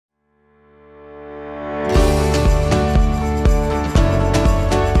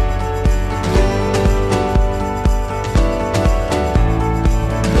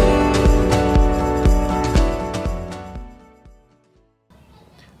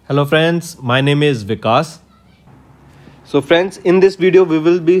Hello friends, my name is Vikas. So friends, in this video we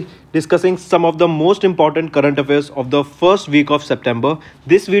will be discussing some of the most important current affairs of the first week of September.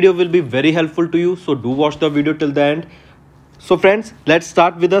 This video will be very helpful to you, so do watch the video till the end. So friends, let's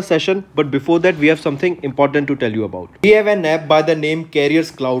start with the session, but before that we have something important to tell you about. We have an app by the name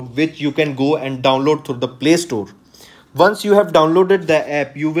AffairsCloud which you can go and download through the Play Store. Once you have downloaded the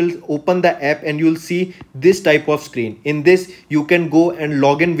app, you will open the app and you will see this type of screen. In this, you can go and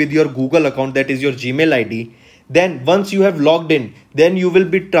log in with your Google account, that is your Gmail ID. Then once you have logged in, then you will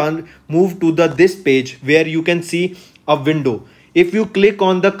be moved to this page where you can see a window. If you click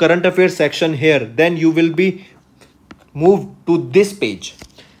on the current affairs section here, then you will be moved to this page.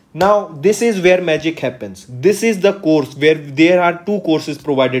 Now this is where magic happens. This is the course where there are two courses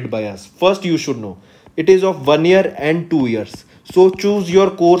provided by us. First, you should know it is of 1 year and 2 years. So choose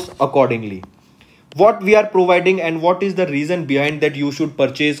your course accordingly. What we are providing and what is the reason behind that you should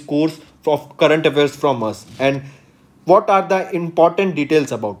purchase course of current affairs from us, and what are the important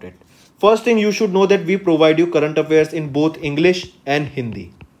details about it. First thing, you should know that we provide you current affairs in both English and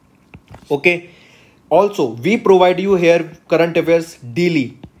Hindi. Okay. Also, we provide you here current affairs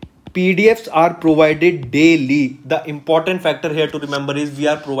daily. PDFs are provided daily. The important factor here to remember is we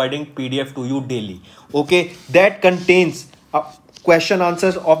are providing PDF to you daily. Okay, that contains question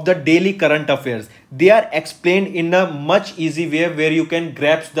answers of the daily current affairs. They are explained in a much easy way where you can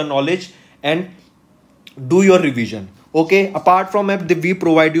grasp the knowledge and do your revision. Okay, apart from that, we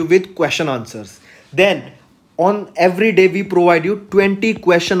provide you with question answers. Then on every day we provide you 20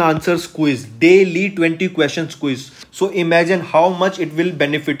 question answers quiz, daily 20 questions quiz. So imagine how much it will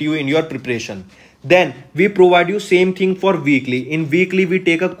benefit you in your preparation. Then we provide you same thing for weekly. In weekly we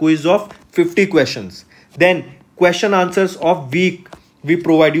take a quiz of 50 questions. Then question answers of week, we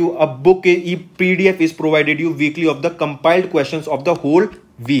provide you a book, PDF is provided you weekly of the compiled questions of the whole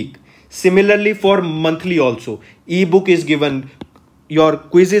week. Similarly for monthly also, ebook is given, your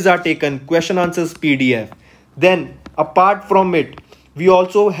quizzes are taken, question answers PDF. Then apart from it, we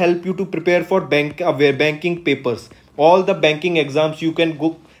also help you to prepare for banking papers. All the banking exams you can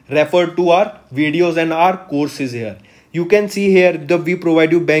go refer to our videos and our courses here. You can see here we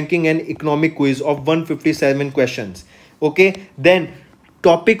provide you banking and economic quiz of 157 questions. Okay, then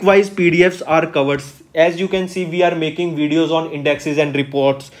topic wise PDFs are covered. As you can see, we are making videos on indexes and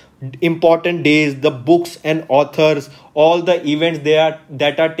reports, important days, the books and authors, all the events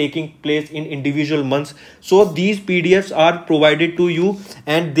that are taking place in individual months. So these PDFs are provided to you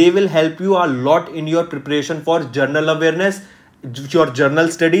and they will help you a lot in your preparation for journal awareness, your journal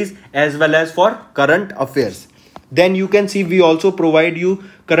studies, as well as for current affairs. Then you can see we also provide you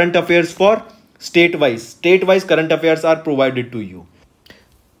current affairs for state-wise. State-wise current affairs are provided to you.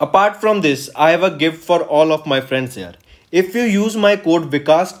 Apart from this, I have a gift for all of my friends here. If you use my code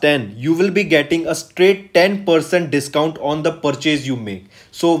Vikas10, you will be getting a straight 10% discount on the purchase you make.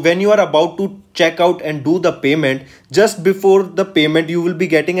 So when you are about to check out and do the payment, just before the payment, you will be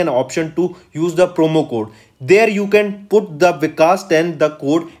getting an option to use the promo code. There you can put the Vikas10, the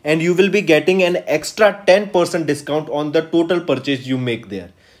code, and you will be getting an extra 10% discount on the total purchase you make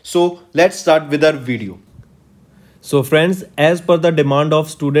there. So let's start with our video. So friends, as per the demand of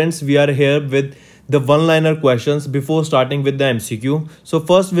students, we are here with the one-liner questions before starting with the MCQ. So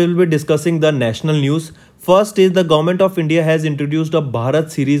first we will be discussing the national news. First is the Government of India has introduced a Bharat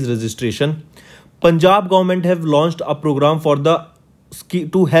series registration. Punjab government have launched a program for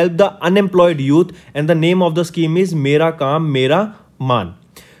to help the unemployed youth, and the name of the scheme is Mera Kaam Mera Maan.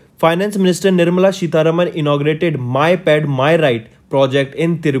 Finance Minister Nirmala Sitharaman inaugurated My Pad My Right project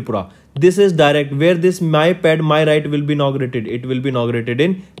in Tripura. This is direct where this My Pad My Right will be inaugurated. It will be inaugurated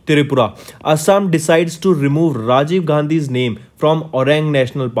in Tripura. Assam decides to remove Rajiv Gandhi's name from Orang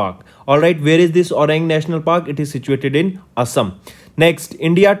National Park. Alright, where is this Orang National Park? It is situated in Assam. Next,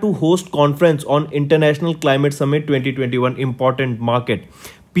 India to host conference on International Climate Summit 2021, important market.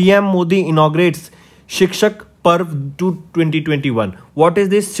 PM Modi inaugurates Shikshak Parv to 2021. What is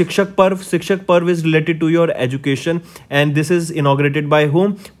this Shikshak Parv? Shikshak Parv is related to your education, and this is inaugurated by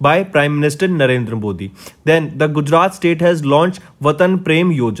whom? By Prime Minister Narendra Modi. Then the Gujarat state has launched Vatan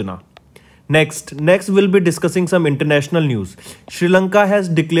Prem Yojana. Next we'll be discussing some international news. Sri Lanka has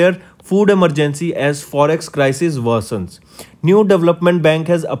declared food emergency as forex crisis worsens. New Development Bank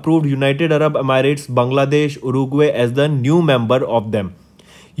has approved United Arab Emirates, Bangladesh, Uruguay as the new member of them.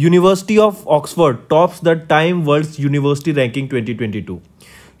 University of Oxford tops the Time World's University Ranking 2022.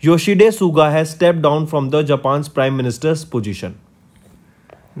 Yoshide Suga has stepped down from the Japan's Prime Minister's position.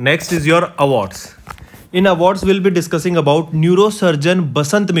 Next is your awards. In awards, we'll be discussing about neurosurgeon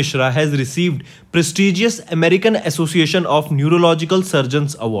Basant Mishra has received prestigious American Association of Neurological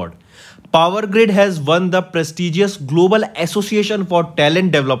Surgeons Award. Power Grid has won the prestigious Global Association for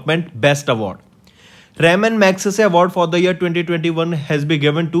Talent Development Best Award. Raman Magsaysay Award for the year 2021 has been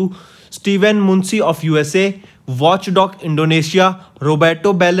given to Steven Munsi of USA, Watchdog Indonesia,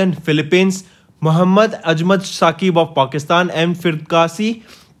 Roberto Belen Philippines, Muhammad Ajmad Saqib of Pakistan and Firdasi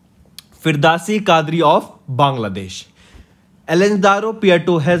Qadri of Bangladesh. Alejandro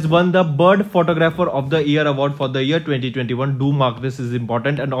Prieto has won the Bird Photographer of the Year Award for the year 2021. Do mark this is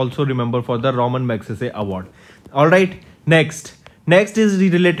important, and also remember for the Raman Magsaysay Award. Alright, next is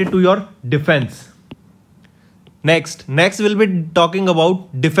related to your defense. Next we'll be talking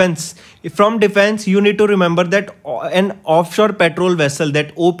about defense. From defense, you need to remember that an offshore patrol vessel,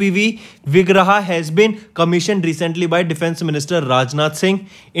 that OPV Vigraha, has been commissioned recently by Defense Minister Rajnath Singh.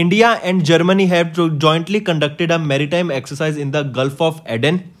 India and Germany have jointly conducted a maritime exercise in the Gulf of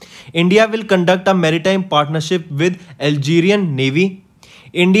Aden. India will conduct a maritime partnership with Algerian Navy.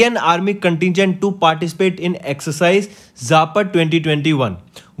 Indian Army contingent to participate in exercise Zapad 2021.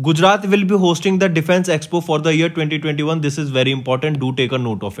 Gujarat will be hosting the Defense Expo for the year 2021. This is very important. Do take a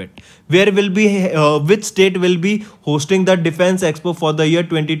note of it. Which state will be hosting the Defense Expo for the year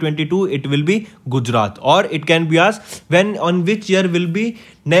 2022? It will be Gujarat. Or it can be asked on which year will be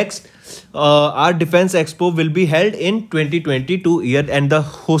next our Defense Expo will be held in 2022 year, and the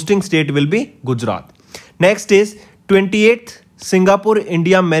hosting state will be Gujarat. Next is 28th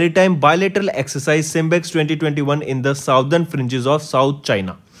Singapore-India Maritime Bilateral Exercise SIMBEX 2021 in the southern fringes of South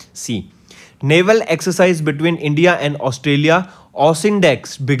China Sea. Naval exercise between India and Australia,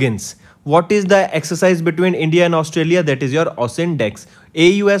 AUSINDEX, begins. What is the exercise between India and Australia? That is your AUSINDEX.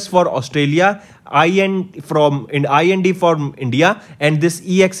 AUS for Australia, IND from India, and this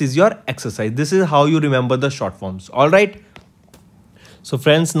EX is your exercise. This is how you remember the short forms. Alright. So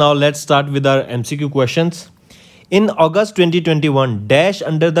friends, now let's start with our MCQ questions. In August 2021, Dash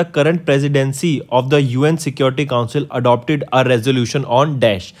under the current presidency of the UN Security Council adopted a resolution on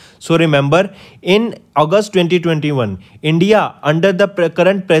Dash. So remember, in August 2021, India under the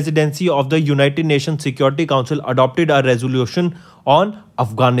current presidency of the United Nations Security Council adopted a resolution on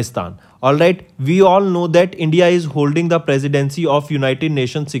Afghanistan. Alright, we all know that India is holding the presidency of United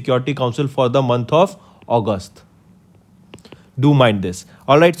Nations Security Council for the month of August. Do mind this.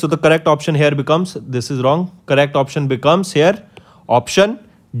 Alright, so the correct option here becomes, this is wrong, correct option becomes here option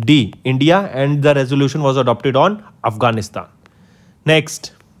D, India, and the resolution was adopted on Afghanistan.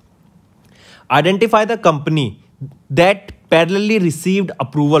 Next, identify the company that parallelly received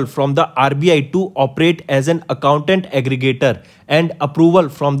approval from the RBI to operate as an accountant aggregator and approval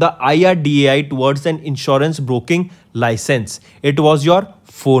from the IRDAI towards an insurance broking license. It was your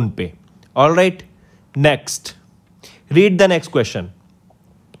PhonePe. Alright, next. Read the next question.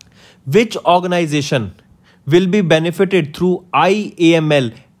 Which organization will be benefited through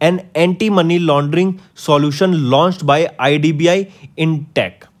IAML, an anti-money laundering solution launched by IDBI in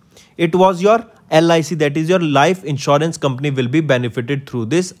Tech? It was your LIC, that is your life insurance company, will be benefited through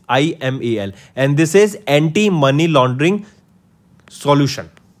this IMAL, and this is anti-money laundering solution.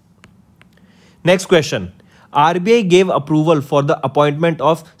 Next question. RBI gave approval for the appointment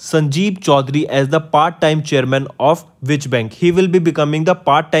of Sanjeev Chaudhary as the part-time chairman of which bank? He will be becoming the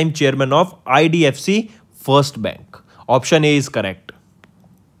part-time chairman of IDFC First Bank. Option A is correct.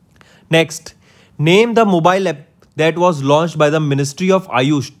 Next, name the mobile app that was launched by the Ministry of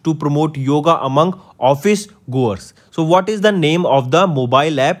Ayush to promote yoga among office goers. So what is the name of the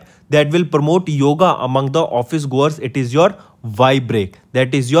mobile app that will promote yoga among the office goers? It is your Vibreak,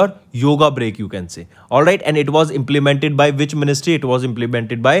 that is your yoga break, you can say. Alright, and it was implemented by which ministry? It was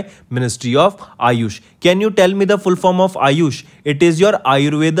implemented by Ministry of Ayush. Can you tell me the full form of Ayush? It is your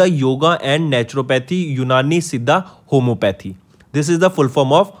Ayurveda, Yoga and Naturopathy, Unani, Siddha, Homeopathy. This is the full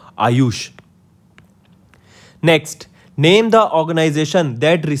form of Ayush. Next, name the organization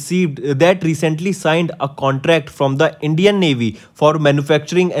that recently signed a contract from the Indian Navy for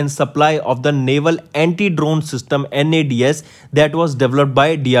manufacturing and supply of the Naval Anti-Drone System NADS that was developed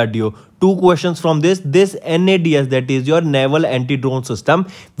by DRDO. Two questions from this. This NADS, that is your Naval Anti-Drone System,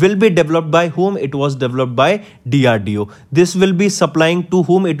 will be developed by whom? It was developed by DRDO. This will be supplying to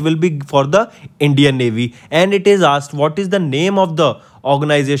whom? It will be for the Indian Navy. And it is asked, what is the name of the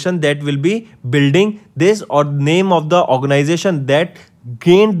organization that will be building this, or name of the organization that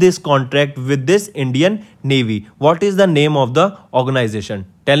gained this contract with this Indian Navy? What is the name of the organization?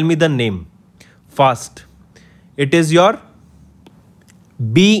 Tell me the name fast. It is your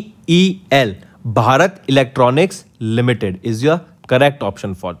BEL, Bharat Electronics Limited, is your correct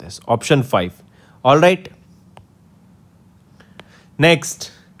option for this. Option 5. All right.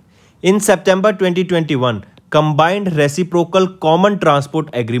 Next, in September 2021, Combined Reciprocal Common Transport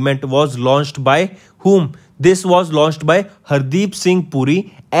Agreement was launched by whom? This was launched by Hardeep Singh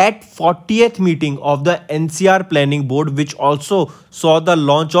Puri at 40th meeting of the NCR Planning Board, which also saw the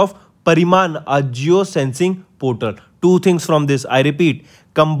launch of Pariman, a geosensing portal. Two things from this, I repeat.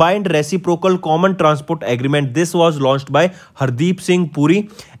 Combined Reciprocal Common Transport Agreement, this was launched by Hardeep Singh Puri,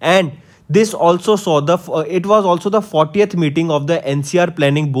 and this also saw it was also the 40th meeting of the NCR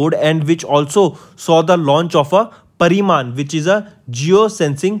Planning Board, and which also saw the launch of a Pariman, which is a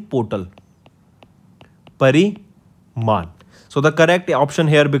geosensing portal. Pariman. So the correct option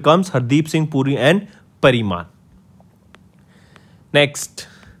here becomes Hardeep Singh Puri and Pariman. Next.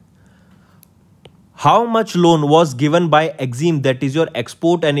 How much loan was given by EXIM, that is your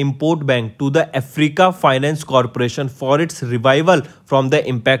Export and Import Bank, to the Africa Finance Corporation for its revival from the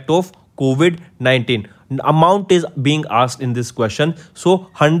impact of COVID-19? Amount is being asked in this question. So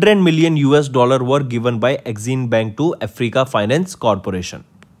 100 million US dollar were given by EXIM Bank to Africa Finance Corporation.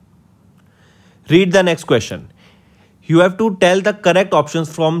 Read the next question. You have to tell the correct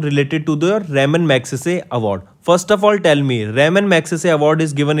options from related to the Raman Magsaysay Award. First of all, tell me, Raman Magsaysay Award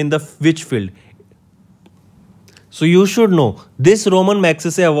is given in the which field? So you should know this Raman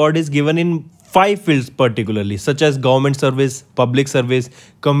Magsaysay Award is given in 5 fields particularly, such as government service, public service,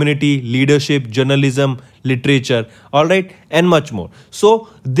 community, leadership, journalism, literature, alright, and much more. So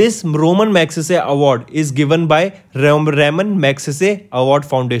this Raman Magsaysay Award is given by Raman Magsaysay Award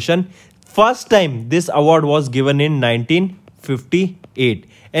Foundation. First time this award was given in 1958.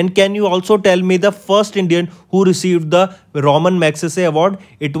 And can you also tell me the first Indian who received the Raman Magsaysay Award?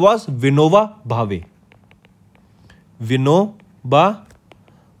 It was Vinoba Bhave. Vinoba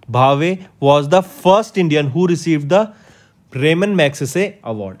Bhave was the first Indian who received the Raman Magsaysay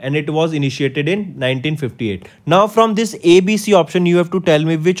Award, and it was initiated in 1958. Now from this ABC option, you have to tell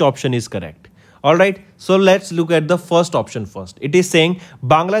me which option is correct. Alright, so let's look at the first option first. It is saying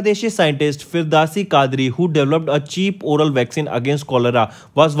Bangladeshi scientist Firdausi Qadri, who developed a cheap oral vaccine against cholera,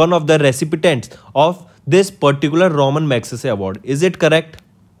 was one of the recipients of this particular Raman Magsaysay Award. Is it correct?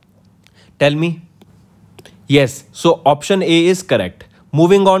 Tell me. Yes, so option A is correct.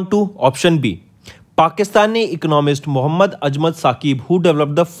 Moving on to option B. Pakistani economist Muhammad Ajmal Saqib, who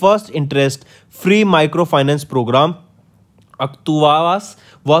developed the first interest-free microfinance program, Aktuwas,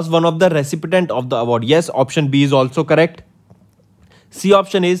 was one of the recipients of the award. Yes, option B is also correct. C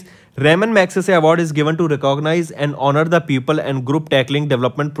option is Raman Magsaysay Award is given to recognize and honor the people and group tackling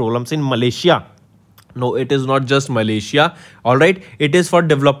development problems in Malaysia. No, it is not just Malaysia. Alright, it is for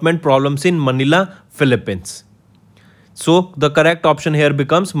development problems in Manila, Philippines. So the correct option here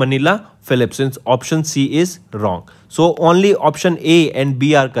becomes Manila, Philippines. Option C is wrong. So only option A and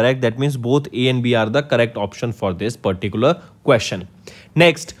B are correct. That means both A and B are the correct option for this particular question.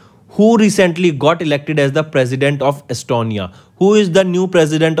 Next, who recently got elected as the president of Estonia? Who is the new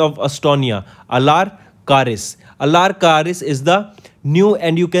president of Estonia? Alar Karis. Alar Karis is the new,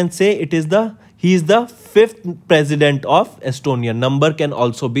 and you can say he is the 5th president of Estonia. Number can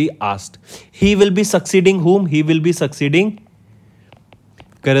also be asked. He will be succeeding whom? He will be succeeding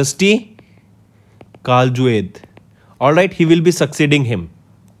Kersti Kaljulaid. Alright, he will be succeeding him.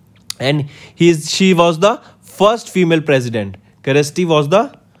 And she was the first female president. Kersti was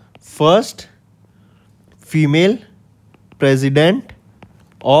the first female president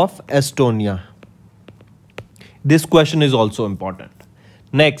of Estonia. This question is also important.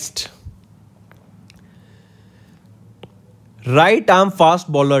 Next. Right arm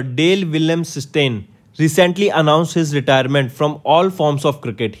fast bowler Dale Willemstene recently announced his retirement from all forms of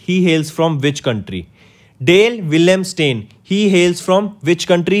cricket. He hails from which country? Dale Willemstene. He hails from which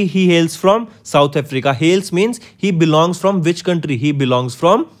country? He hails from South Africa. Hails means he belongs from which country? He belongs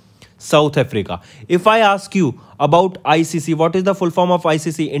from South Africa. If I ask you about ICC, what is the full form of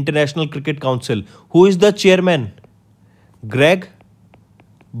ICC? International Cricket Council. Who is the chairman? Greg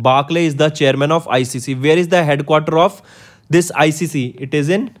Barclay is the chairman of ICC. Where is the headquarters of this ICC? It is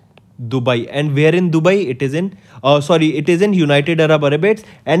in Dubai. And where in Dubai? It is in it is in United Arab Emirates.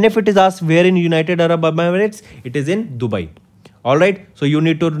 And if it is asked where in United Arab Emirates, it is in Dubai. Alright, so you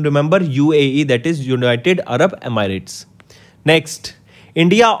need to remember UAE, that is United Arab Emirates. Next,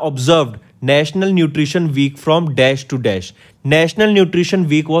 India observed National Nutrition Week from dash to dash. National Nutrition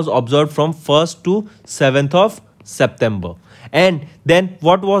Week was observed from 1st to 7th of September. And then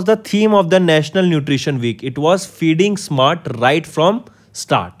what was the theme of the National Nutrition Week? It was feeding smart right from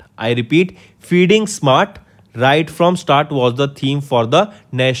start. I repeat, feeding smart right from start was the theme for the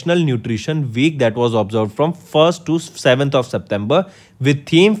National Nutrition Week that was observed from 1st to 7th of September with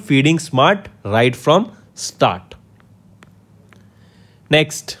theme Feeding Smart right from start.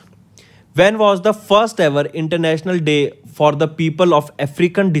 Next, when was the first ever International Day for the people of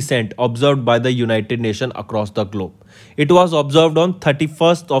African descent observed by the United Nations across the globe? It was observed on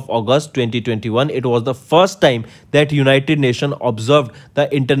 31st of August 2021. It was the first time that United Nations observed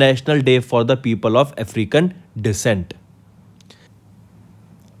the International Day for the people of African descent.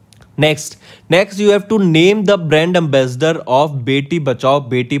 Next you have to name the brand ambassador of Beti Bachao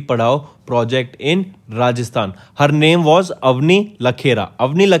Beti Padhao project in Rajasthan. Her name was Avni Lakhera.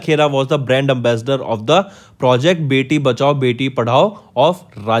 Avni Lakhera was the brand ambassador of the project Beti Bachao Beti Padhao of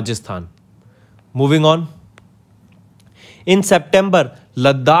Rajasthan. Moving on. In September,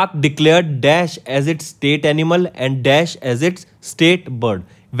 Ladakh declared dash as its state animal and dash as its state bird.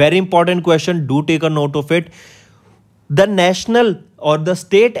 Very important question. Do take a note of it. The national or the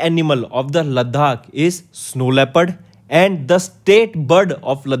state animal of the Ladakh is snow leopard and the state bird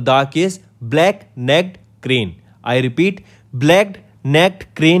of Ladakh is black-necked crane. I repeat,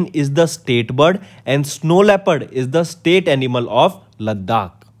 black-necked crane is the state bird and snow leopard is the state animal of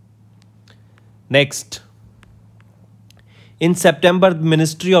Ladakh. Next. In September, the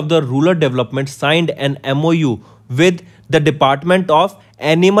Ministry of the Rural Development signed an MOU with the Department of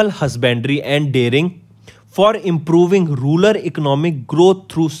Animal Husbandry and Dairying for improving rural economic growth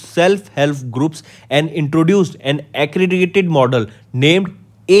through self-help groups and introduced an accredited model named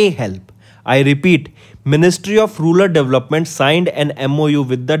A-Help. I repeat, Ministry of Rural Development signed an MOU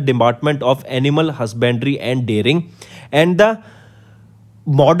with the Department of Animal Husbandry and Dairying, and the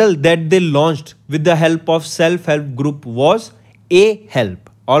model that they launched with the help of self-help group was A-Help.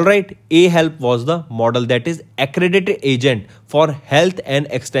 Alright, A-Help was the model, that is accredited agent for health and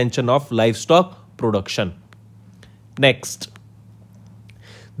extension of livestock production. Next,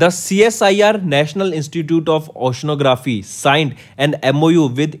 the CSIR National Institute of Oceanography signed an MOU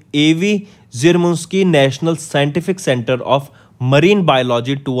with A.V. Ziermunsky National Scientific Center of Marine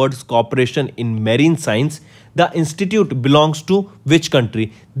Biology towards cooperation in marine science. The institute belongs to which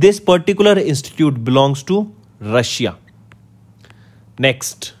country? This particular institute belongs to Russia.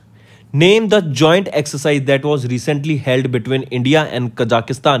 Next, name the joint exercise that was recently held between India and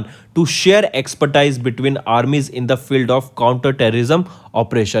Kazakhstan to share expertise between armies in the field of counter-terrorism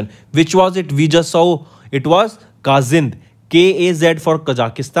operation. Which was it? We just saw it was Kazind. K-A-Z for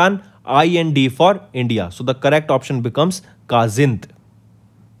Kazakhstan, I-N-D for India. So the correct option becomes Kazind.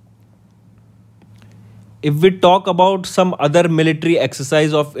 If we talk about some other military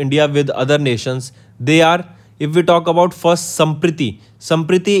exercise of India with other nations, they are, if we talk about first Sampriti.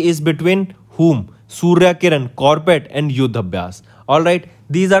 Sampriti is between whom? Surya Kiran, Corpet and Yudh Abhyas. Alright,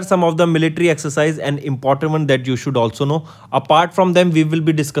 these are some of the military exercise and important one that you should also know. Apart from them, we will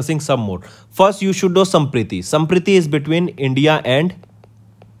be discussing some more. First, you should know Sampriti. Sampriti is between India and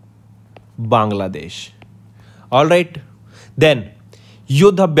Bangladesh. Alright, then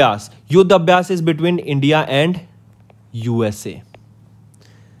Yudh Abhyas. Yudh Abhyas is between India and USA.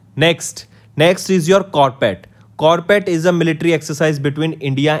 Next is your Corpet. Corpet is a military exercise between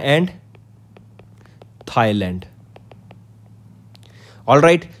India and Thailand.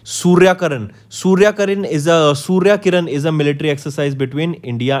 Alright, Surya Kiran. Surya Kiran is a military exercise between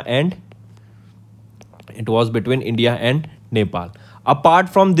India and Nepal. Apart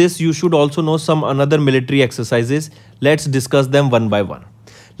from this, you should also know some another military exercises. Let's discuss them one by one.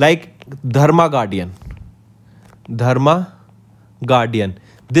 Like Dharma Guardian. Dharma Guardian.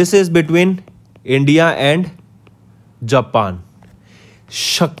 This is between India and Japan.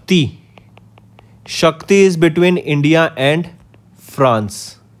 Shakti. Shakti is between India and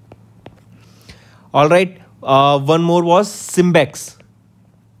France. Alright, one more was Simbex.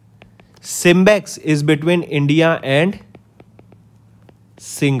 Simbex is between India and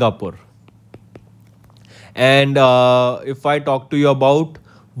Singapore. And if I talk to you about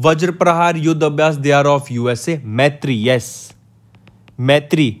Vajra Prahar Yudh Abhyas, they are of USA. Maitri, yes.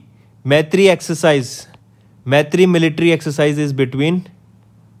 Maitri exercise. Maitri military exercise is between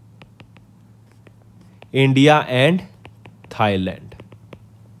India and Thailand.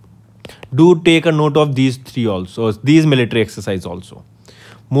 Do take a note of these three also, these military exercise also.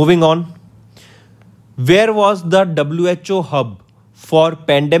 Moving on. Where was the WHO hub for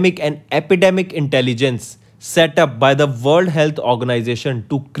pandemic and epidemic intelligence set up by the World Health Organization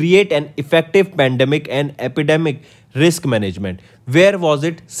to create an effective pandemic and epidemic risk management? Where was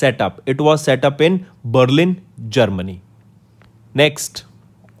it set up? It was set up in Berlin, Germany. Next,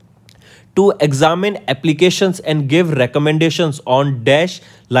 To examine applications and give recommendations on dash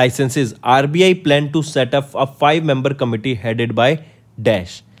licenses, RBI planned to set up a 5-member committee headed by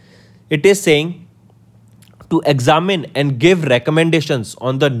dash. It is saying to examine and give recommendations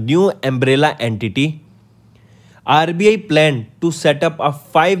on the new umbrella entity, RBI planned to set up a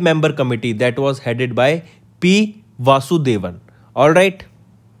 5-member committee that was headed by P. Vasudevan. Alright.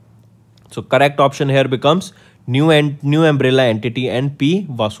 So correct option here becomes new umbrella entity and P.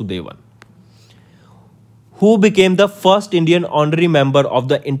 Vasudevan. Who became the first Indian honorary member of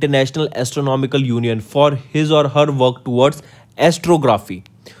the International Astronomical Union for his or her work towards astrography?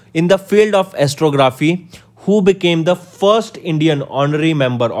 In the field of astrography, who became the first Indian honorary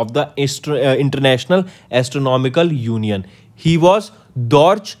member of the International Astronomical Union? He was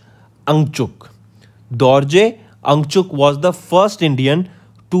Dorje Angchuk. Dorje Angchuk was the first Indian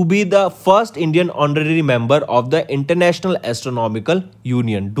to be the first Indian honorary member of the International Astronomical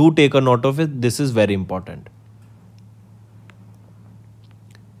Union. Do take a note of it. This is very important.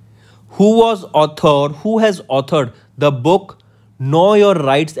 Who has authored the book Know Your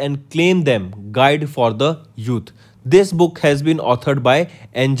Rights and Claim Them, Guide for the Youth? This book has been authored by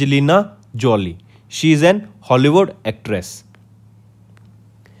Angelina Jolie. She is an Hollywood actress.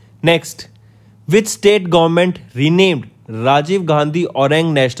 Next, which state government renamed Rajiv Gandhi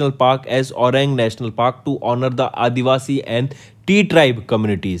Orang National Park as Orang National Park to honor the Adivasi and T tribe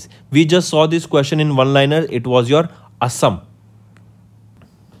communities? We just saw this question in one-liner. It was your Assam.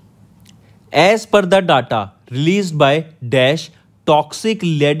 As per the data released by dash, toxic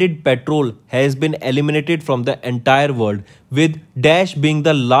leaded petrol has been eliminated from the entire world, with dash being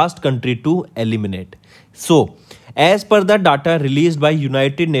the last country to eliminate. So, as per the data released by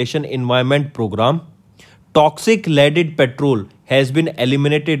United Nations Environment Programme, toxic leaded petrol has been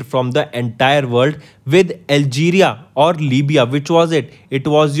eliminated from the entire world, with Algeria or Libya, which was it? It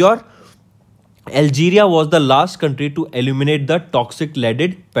was your Algeria was the last country to eliminate the toxic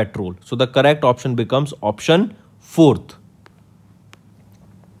leaded petrol. So the correct option becomes option 4th.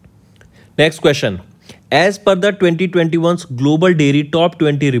 Next question. As per the 2021's Global Dairy Top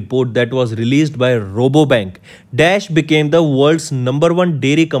 20 report that was released by Robobank, Dash became the world's #1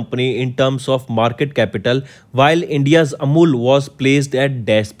 dairy company in terms of market capital, while India's Amul was placed at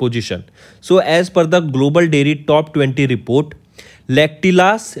Dash position. So as per the Global Dairy Top 20 report,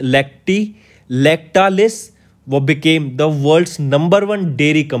 Lactalis became the world's #1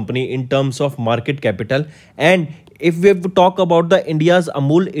 dairy company in terms of market capital, and if we talk about the India's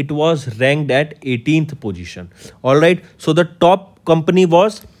Amul, it was ranked at 18th position. Alright, so the top company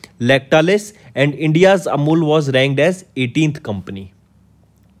was Lactalis and India's Amul was ranked as 18th company.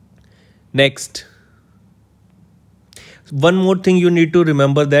 Next, one more thing you need to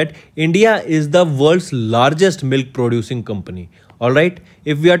remember, that India is the world's largest milk producing company. Alright,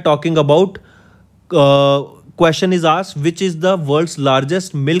 if we are talking about question is asked, which is the world's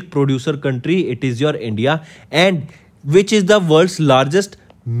largest milk producer country? It is your India. And which is the world's largest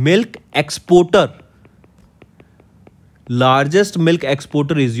milk exporter? Largest milk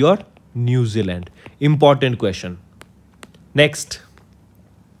exporter is your New Zealand. Important question. Next,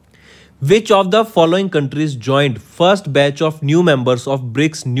 which of the following countries joined first batch of new members of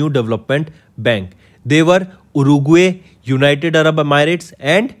BRICS New Development Bank? They were Uruguay, United Arab Emirates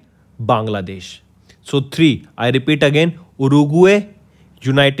and Bangladesh. So 3, I repeat again, Uruguay,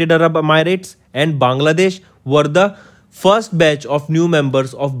 United Arab Emirates and Bangladesh were the first batch of new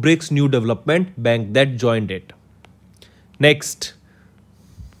members of BRICS New Development Bank that joined it. Next,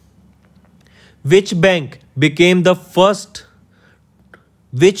 which bank became the first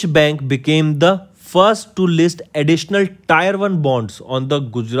to list additional Tier 1 bonds on the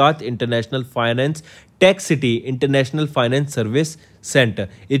Gujarat International Finance Tech City International Finance Service Center?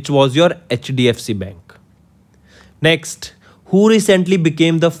 It was your HDFC Bank. Next, who recently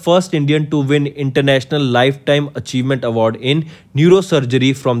became the first Indian to win International Lifetime Achievement Award in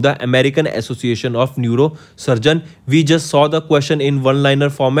Neurosurgery from the American Association of Neurosurgeons? We just saw the question in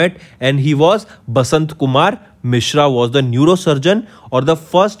one-liner format, and he was Basant Kumar Mishra was the neurosurgeon, or the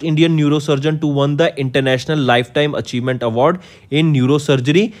first Indian neurosurgeon to win the International Lifetime Achievement Award in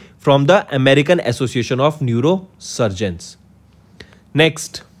Neurosurgery from the American Association of Neurosurgeons.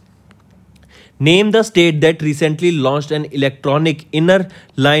 Next, name the state that recently launched an electronic inner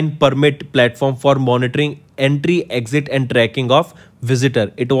line permit platform for monitoring entry, exit and tracking of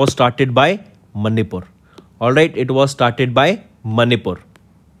visitor. It was started by Manipur. Alright, it was started by Manipur.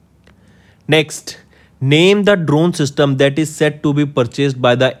 Next, name the drone system that is set to be purchased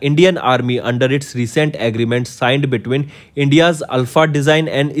by the Indian Army under its recent agreement signed between India's Alpha Design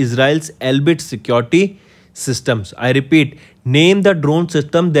and Israel's Elbit Security Systems. I repeat, Name the drone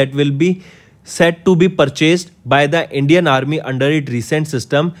system that will be said to be purchased by the Indian Army under its recent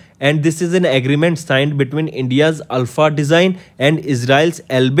system, and this is an agreement signed between India's Alpha Design and Israel's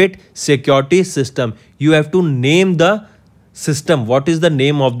Elbit security system. You have to name the system. What is the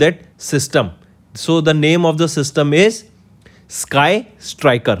name of that system? So the name of the system is Sky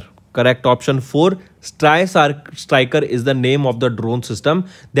Striker. Correct option 4. Sky Striker is the name of the drone system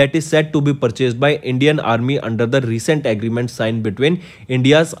that is said to be purchased by Indian Army under the recent agreement signed between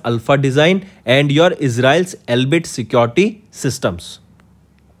India's Alpha Design and your Israel's Elbit security systems.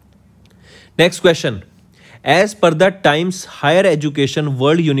 Next question. As per the Times Higher Education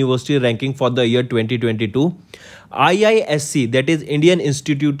World University ranking for the year 2022, IISC, that is Indian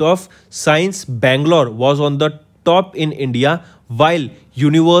Institute of Science, Bangalore, was on the top in India, while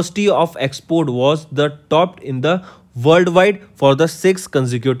University of Oxford was the top in the worldwide for the 6th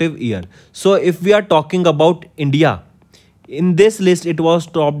consecutive year. So if we are talking about India, in this list it was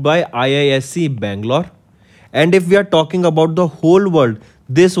topped by IISC Bangalore, and if we are talking about the whole world,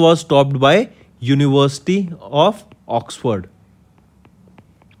 this was topped by University of Oxford.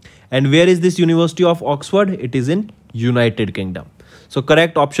 And where is this University of Oxford? It is in United Kingdom. So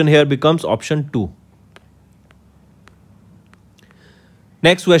correct option here becomes option 2.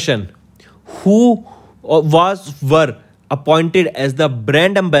 Next question. Who were appointed as the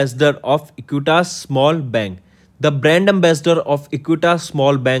brand ambassador of Equitas Small Bank? The brand ambassador of Equitas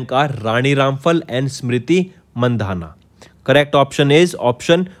Small Bank are Rani Ramphal and Smriti Mandhana. Correct option is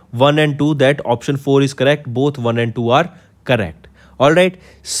option 1 and 2. That option 4 is correct. Both 1 and 2 are correct. Alright.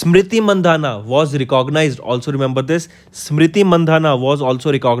 Smriti Mandhana was recognized. Also remember this. Smriti Mandhana was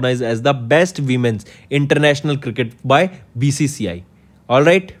also recognized as the best women's international cricket by BCCI.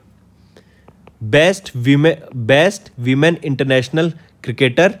 Alright. Best women international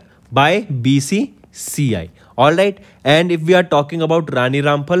cricketer by BCCI. Alright. And if we are talking about Rani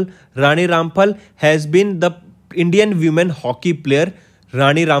Ramphal has been the Indian women hockey player.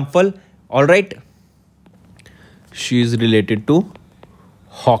 Rani Ramphal. Alright. She is related to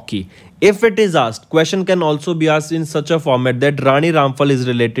hockey. If it is asked, question can also be asked in such a format that Rani Ramphal is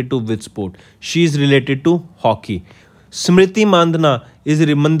related to which sport? She is related to hockey. Smriti Mandhana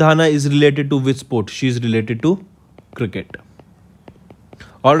is related to which sport? She is related to cricket.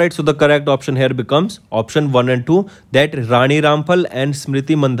 Alright, so the correct option here becomes option 1 and 2, that Rani Ramphal and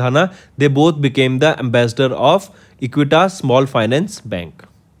Smriti Mandhana, they both became the ambassador of Equitas Small Finance Bank.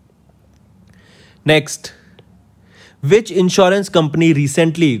 Next. Which insurance company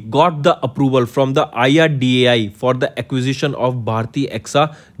recently got the approval from the IRDAI for the acquisition of Bharti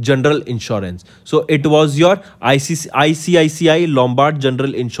AXA General Insurance? So it was your ICICI Lombard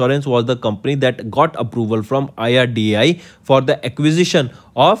General Insurance was the company that got approval from IRDAI for the acquisition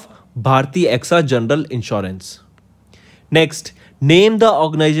of Bharti AXA General Insurance. Next. Name the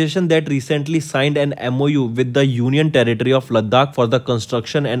organization that recently signed an MOU with the Union Territory of Ladakh for the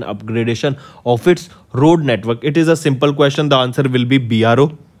construction and upgradation of its road network. It is a simple question. The answer will be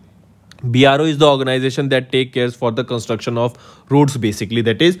BRO. BRO is the organization that takes care for the construction of roads basically.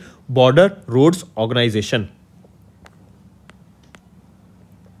 That is Border Roads Organization.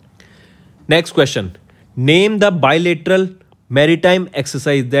 Next question. Name the bilateral maritime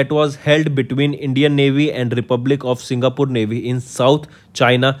exercise that was held between Indian Navy and Republic of Singapore Navy in South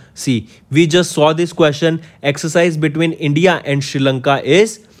China Sea. We just saw this question. Exercise between India and Sri Lanka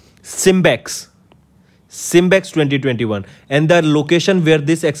is Simbex 2021, and the location where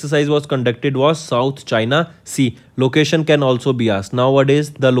this exercise was conducted was South China Sea. Location can also be asked.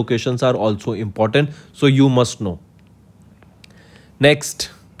 Nowadays the locations are also important, so you must know. Next.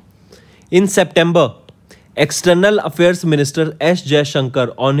 In September, External Affairs Minister S.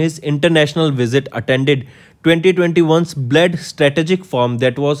 Jaishankar on his international visit attended 2021's BLED Strategic Forum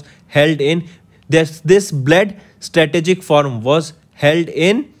that was held in this BLED Strategic Forum was held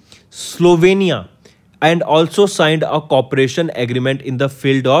in Slovenia, and also signed a cooperation agreement in the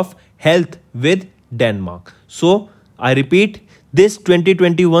field of health with Denmark. So I repeat, this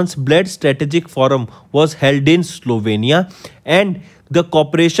 2021's BLED Strategic Forum was held in Slovenia, and the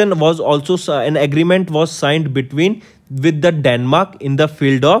cooperation was also an agreement was signed with the Denmark in the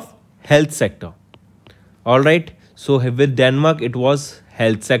field of health sector. Alright, so with Denmark it was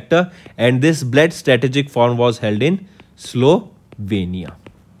health sector, and this BLED Strategic Forum was held in Slovenia.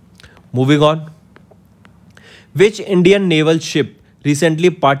 Moving on. Which Indian naval ship recently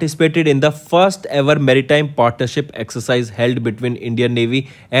participated in the first ever maritime partnership exercise held between Indian Navy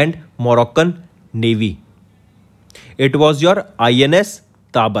and Moroccan Navy? It was your INS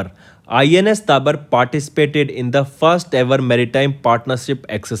Tabar. INS Tabar participated in the first ever maritime partnership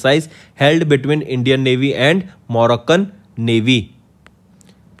exercise held between Indian Navy and Moroccan Navy.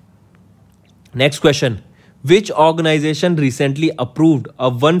 Next question. Which organization recently approved a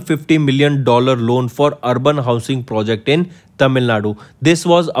 $150 million loan for urban housing project in Tamil Nadu? This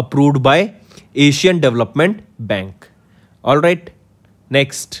was approved by Asian Development Bank. Alright.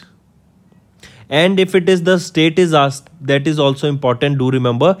 Next. And if it is the state is asked, that is also important. Do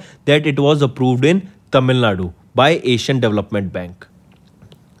remember that it was approved in Tamil Nadu by Asian Development Bank.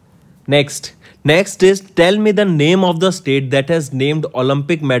 Next is, tell me the name of the state that has named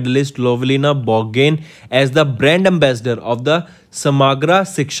Olympic medalist Lovelina Borgohain as the brand ambassador of the Samagra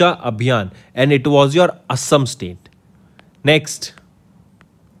Shiksha Abhiyan, and it was your Assam state. Next,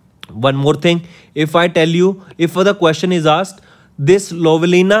 one more thing. If I tell you, if the question is asked, this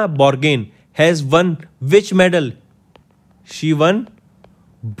Lovelina Borgohain has won which medal? She won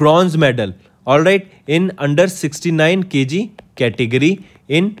bronze medal. Alright, in under 69 kg category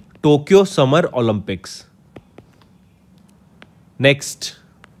in Tokyo Summer Olympics. Next.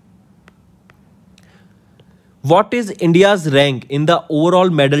 What is India's rank in the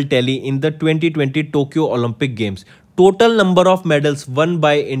overall medal tally in the 2020 Tokyo Olympic Games? Total number of medals won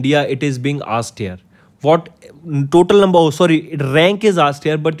by India, it is being asked here. What total number, rank is asked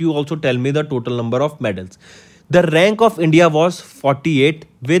here, but you also tell me the total number of medals. The rank of India was 48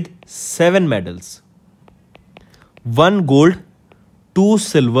 with 7 medals. 1 gold, 2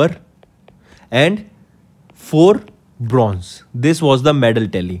 silver and 4 bronze. This was the medal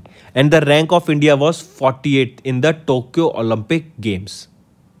tally. And the rank of India was 48 in the Tokyo Olympic Games.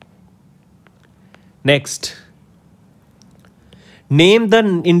 Next. Name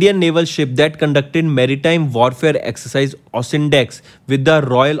the Indian naval ship that conducted maritime warfare exercise Ausendex with the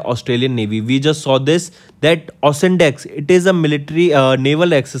Royal Australian Navy. We just saw this, that Ausendex, it is a military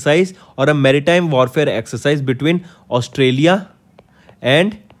naval exercise or a maritime warfare exercise between Australia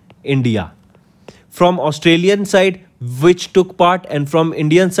and India. From Australian side, which took part, and from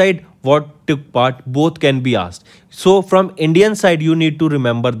Indian side, what took part, both can be asked. So from Indian side, you need to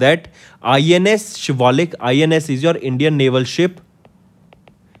remember that INS Shivalik, INS is your Indian naval ship,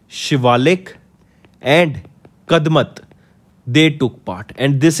 Shivalik and Kadmat, they took part,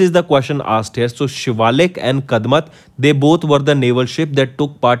 and this is the question asked here. So Shivalik and Kadmat, they both were the naval ship that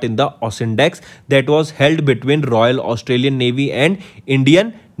took part in the Ausendex that was held between Royal Australian Navy and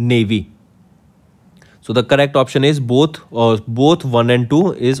Indian Navy. So the correct option is both 1 and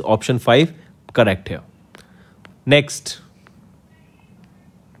 2 is option 5 correct here. Next.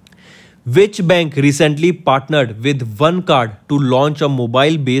 Which bank recently partnered with OneCard to launch a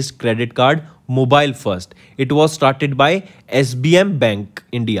mobile-based credit card, Mobile First? It was started by SBI Bank,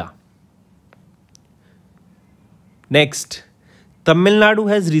 India. Next, Tamil Nadu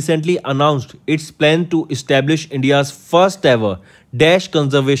has recently announced its plan to establish India's first ever Dash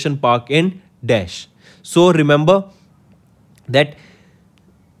Conservation Park in Dash. So remember that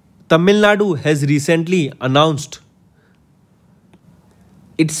Tamil Nadu has recently announced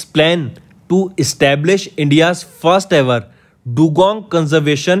its plan to establish India's first ever Dugong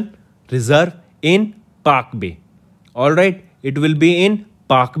Conservation Reserve in Park Bay. Alright, it will be in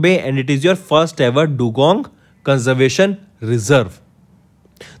Park Bay and it is your first ever Dugong Conservation Reserve.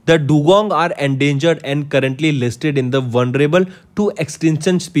 The dugong are endangered and currently listed in the vulnerable to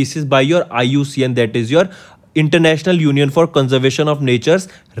extinction species by your IUCN, that is your International Union for Conservation of Nature's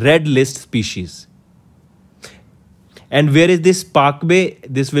Red List species. And where is this Park Bay?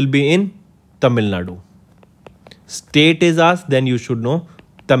 This will be in Tamil Nadu. State is asked, then you should know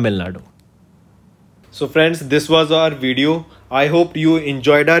Tamil Nadu. So friends, this was our video. I hope you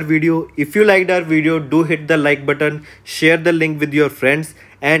enjoyed our video. If you liked our video, do hit the like button, share the link with your friends.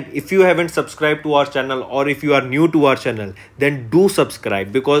 And if you haven't subscribed to our channel, or if you are new to our channel, then do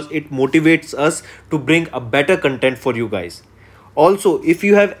subscribe because it motivates us to bring a better content for you guys. Also, if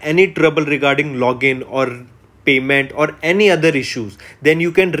you have any trouble regarding login or payment or any other issues, then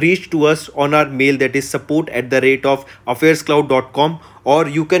you can reach to us on our mail, that is support@AffairsCloud.com, or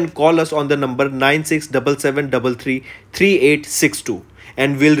you can call us on the number 9677333862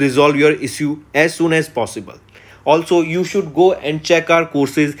 and we'll resolve your issue as soon as possible. Also, you should go and check our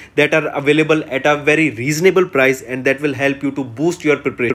courses that are available at a very reasonable price and that will help you to boost your preparation.